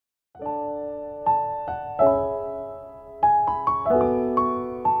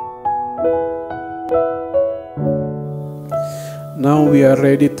Now we are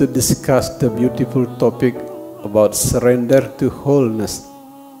ready to discuss the beautiful topic about surrender to wholeness.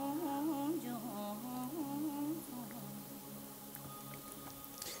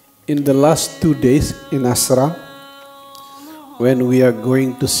 In the last 2 days in ashram, when we are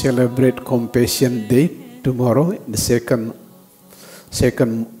going to celebrate Compassion Day tomorrow, the 2nd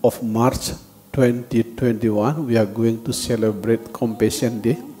of March 2021, we are going to celebrate Compassion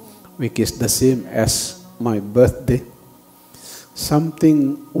Day, which is the same as my birthday.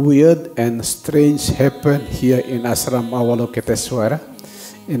 Something weird and strange happened here in Ashram Avalokiteshwara,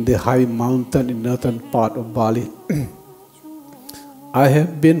 in the high mountain in northern part of Bali. I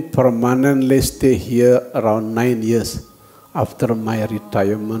have been permanently stay here around 9 years after my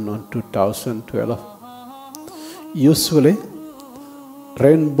retirement on 2012. Usually,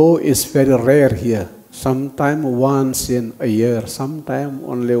 rainbow is very rare here, sometimes once in a year, sometimes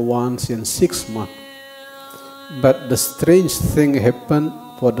only once in 6 months. But the strange thing happened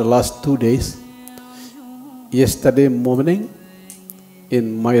for the last 2 days. Yesterday morning,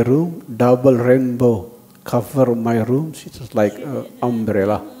 in my room, double rainbow covered my room. It was like an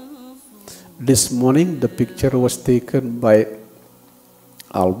umbrella. This morning, the picture was taken by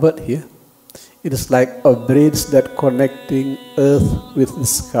Albert here. It is like a bridge that connecting earth with the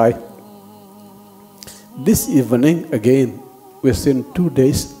sky. This evening, again, within 2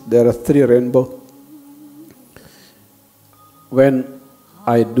 days, there are 3 rainbows. When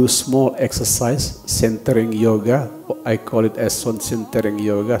I do small exercise, centering yoga, I call it as centering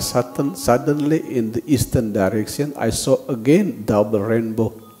yoga, suddenly in the eastern direction, I saw again double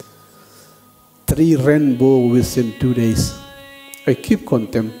rainbow. 3 rainbows within 2 days. I keep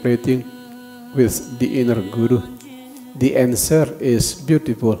contemplating with the inner guru. The answer is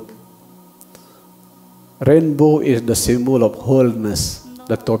beautiful. Rainbow is the symbol of wholeness.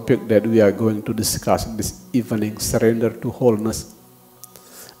 The topic that we are going to discuss this evening, surrender to wholeness.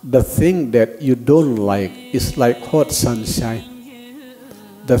 The thing that you don't like is like hot sunshine.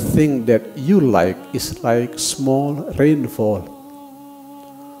 The thing that you like is like small rainfall.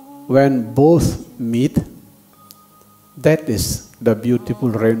 When both meet, that is the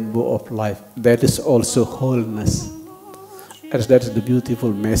beautiful rainbow of life. That is also wholeness. As that is the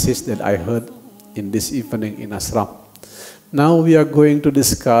beautiful message that I heard in this evening in ashram. Now we are going to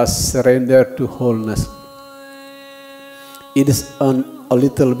discuss surrender to wholeness. It is a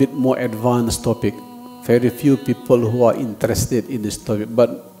little bit more advanced topic. Very few people who are interested in this topic,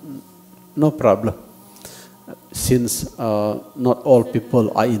 but no problem. Since not all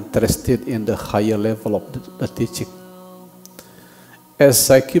people are interested in the higher level of the teaching.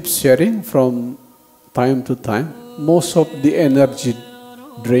 As I keep sharing from time to time, most of the energy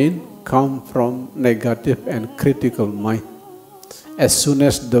drain come from negative and critical mind. As soon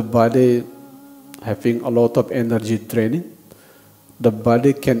as the body having a lot of energy draining, the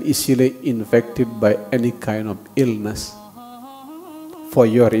body can easily infected by any kind of illness. For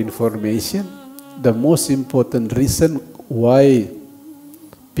your information, the most important reason why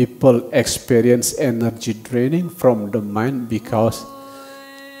people experience energy draining from the mind because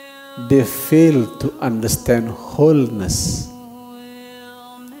they fail to understand wholeness.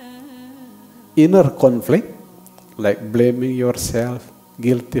 Inner conflict, like blaming yourself,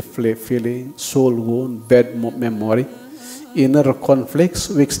 guilty feeling, soul wound, bad memory. Inner conflicts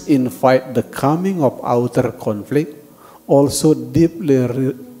which invite the coming of outer conflict, also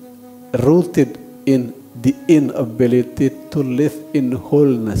deeply rooted in the inability to live in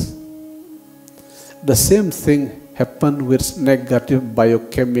wholeness. The same thing happens with negative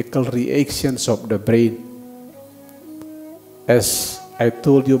biochemical reactions of the brain. As I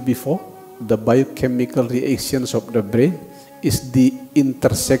told you before, the biochemical reactions of the brain is the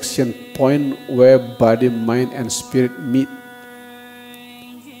intersection point where body, mind, and spirit meet.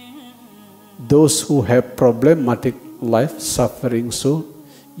 Those who have problematic life, suffering soul,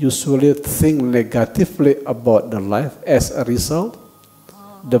 usually think negatively about the life. As a result,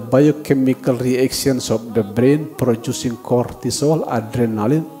 the biochemical reactions of the brain producing cortisol,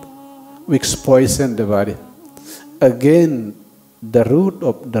 adrenaline, which poison the body. Again, the root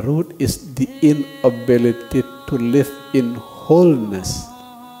of the root is the inability to live in wholeness.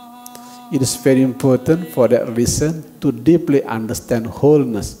 It is very important for that reason to deeply understand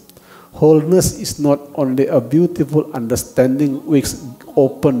wholeness. Wholeness is not only a beautiful understanding which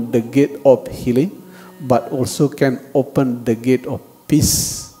opens the gate of healing, but also can open the gate of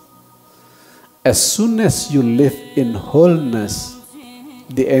peace. As soon as you live in wholeness,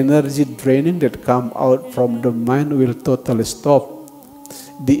 the energy draining that comes out from the mind will totally stop.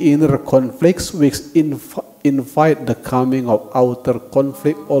 The inner conflicts which invite the coming of outer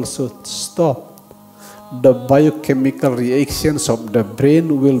conflict also stop. the biochemical reactions of the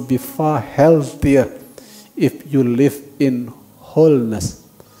brain will be far healthier if you live in wholeness.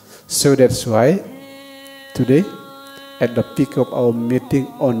 So that's why today, at the peak of our meeting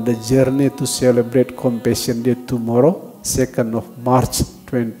on the journey to celebrate Compassion Day tomorrow, 2nd of March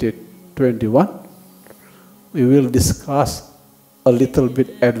 2021, we will discuss a little bit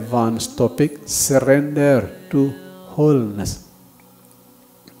advanced topic, surrender to wholeness.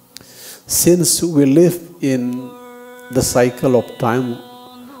 Since we live in the cycle of time,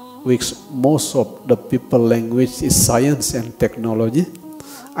 which most of the people language is science and technology,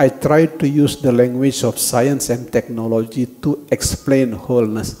 I try to use the language of science and technology to explain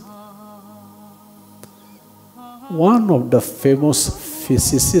wholeness. One of the famous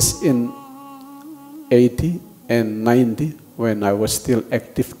physicists in 80 and 90, when I was still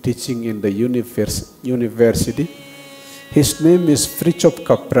active teaching in the university, his name is Fritjof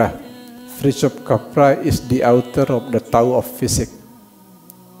Capra. Fritjof Capra is the author of the Tao of Physics.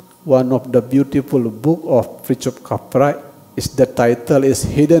 One of the beautiful books of Fritjof Capra is the title is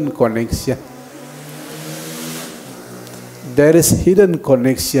Hidden Connection. There is hidden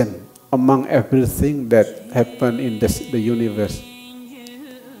connection among everything that happen in the universe.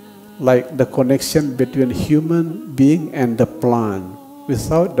 Like the connection between human being and the plant.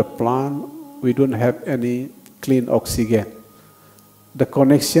 Without the plant, we don't have any clean oxygen. The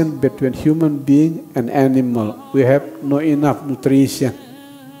connection between human being and animal, we have no enough nutrition.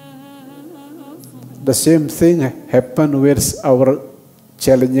 The same thing happened with our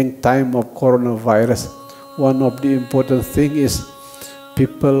challenging time of coronavirus. One of the important things is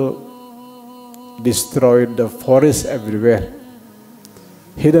people destroyed the forest everywhere.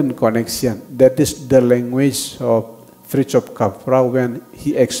 Hidden connection. That is the language of Fritjof Capra when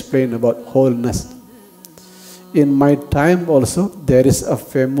he explained about wholeness. In my time also, there is a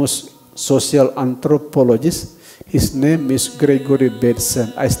famous social anthropologist. His name is Guruji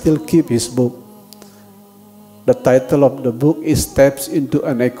Gede. I still keep his book. The title of the book is Steps into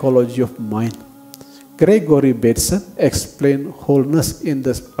an Ecology of Mind. Guruji Gede explained wholeness in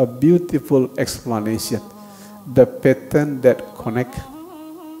a beautiful explanation. The pattern that connect.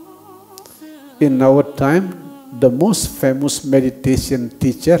 In our time, the most famous meditation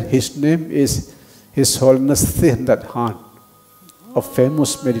teacher, his name is His Holiness Thich Nhat Hanh, a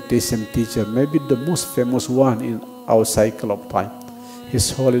famous meditation teacher, maybe the most famous one in our cycle of time.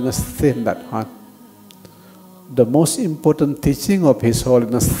 His Holiness Thich Nhat Hanh. The most important teaching of His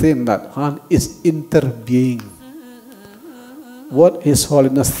Holiness Thich Nhat Hanh is interbeing. What His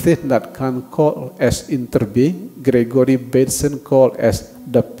Holiness Thich Nhat Hanh called as interbeing, Guruji Gede called as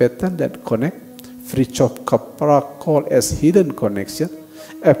the pattern that connect, Fritjof Capra called as hidden connection.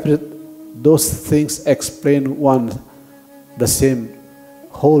 Those things explain the same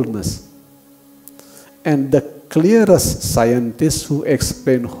wholeness. And the clearest scientist who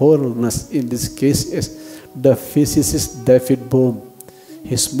explain wholeness in this case is the physicist David Bohm.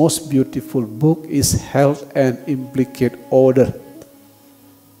 His most beautiful book is Health and Implicate Order.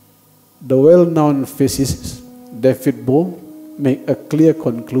 The well-known physicist David Bohm made a clear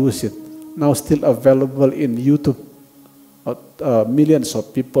conclusion, now still available in YouTube. Millions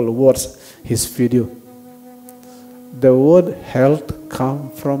of people watch his video. The word health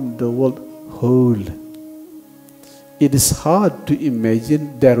comes from the word whole. It is hard to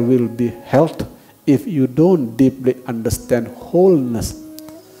imagine there will be health if you don't deeply understand wholeness.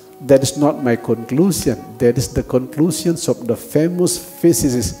 That is not my conclusion. That is the conclusions of the famous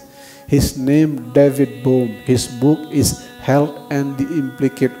physicist. His name David Bohm. His book is Health and the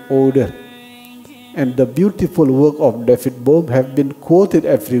Implicate Order. And the beautiful work of David Bohm have been quoted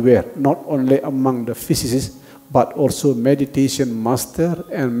everywhere, not only among the physicists, but also meditation master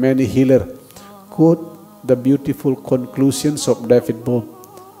and many healers quote the beautiful conclusions of David Bohm.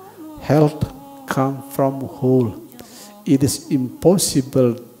 Health comes from whole. It is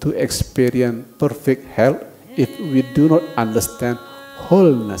impossible to experience perfect health if we do not understand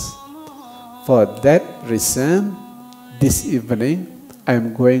wholeness. For that reason, this evening I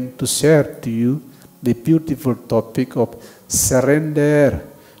am going to share to you the beautiful topic of surrender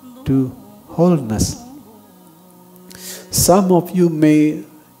to wholeness. Some of you may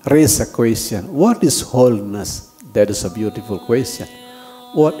raise a question, what is wholeness? That is a beautiful question.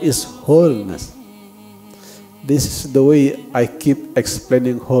 What is wholeness? This is the way I keep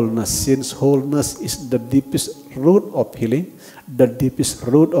explaining wholeness, since wholeness is the deepest root of healing, the deepest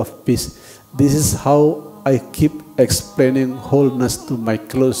root of peace. This is how I keep explaining wholeness to my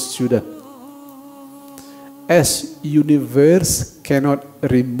close students. As universe cannot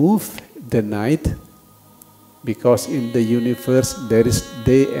remove the night, because in the universe there is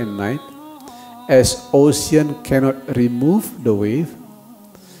day and night, As ocean cannot remove the wave,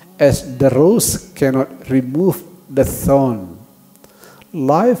 as the rose cannot remove the thorn,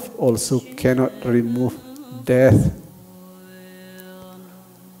 life also cannot remove death.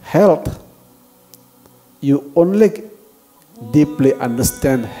 Health, you only deeply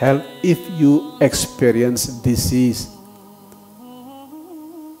understand health if you experience disease.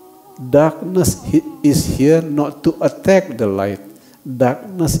 Darkness is here not to attack the light.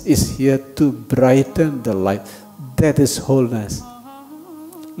 Darkness is here to brighten the light. That is wholeness.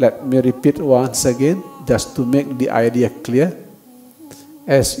 Let me repeat once again, just to make the idea clear.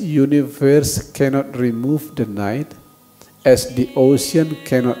 As universe cannot remove the night, as the ocean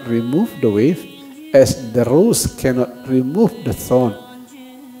cannot remove the wave, as the rose cannot remove the thorn,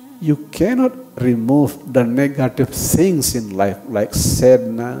 you cannot remove the negative things in life like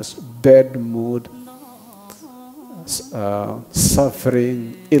sadness, bad mood,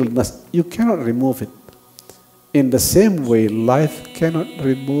 suffering, illness. You cannot remove it. In the same way, life cannot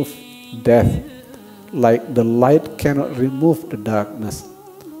remove death, like the light cannot remove the darkness.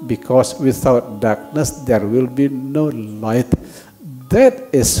 Because without darkness, there will be no light.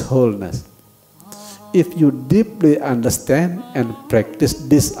 That is wholeness. If you deeply understand and practice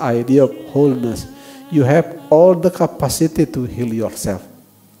this idea of wholeness, you have all the capacity to heal yourself.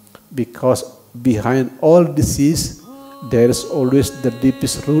 Because behind all disease, there is always the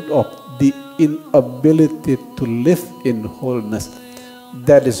deepest root of the inability to live in wholeness.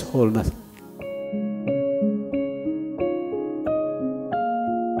 That is wholeness.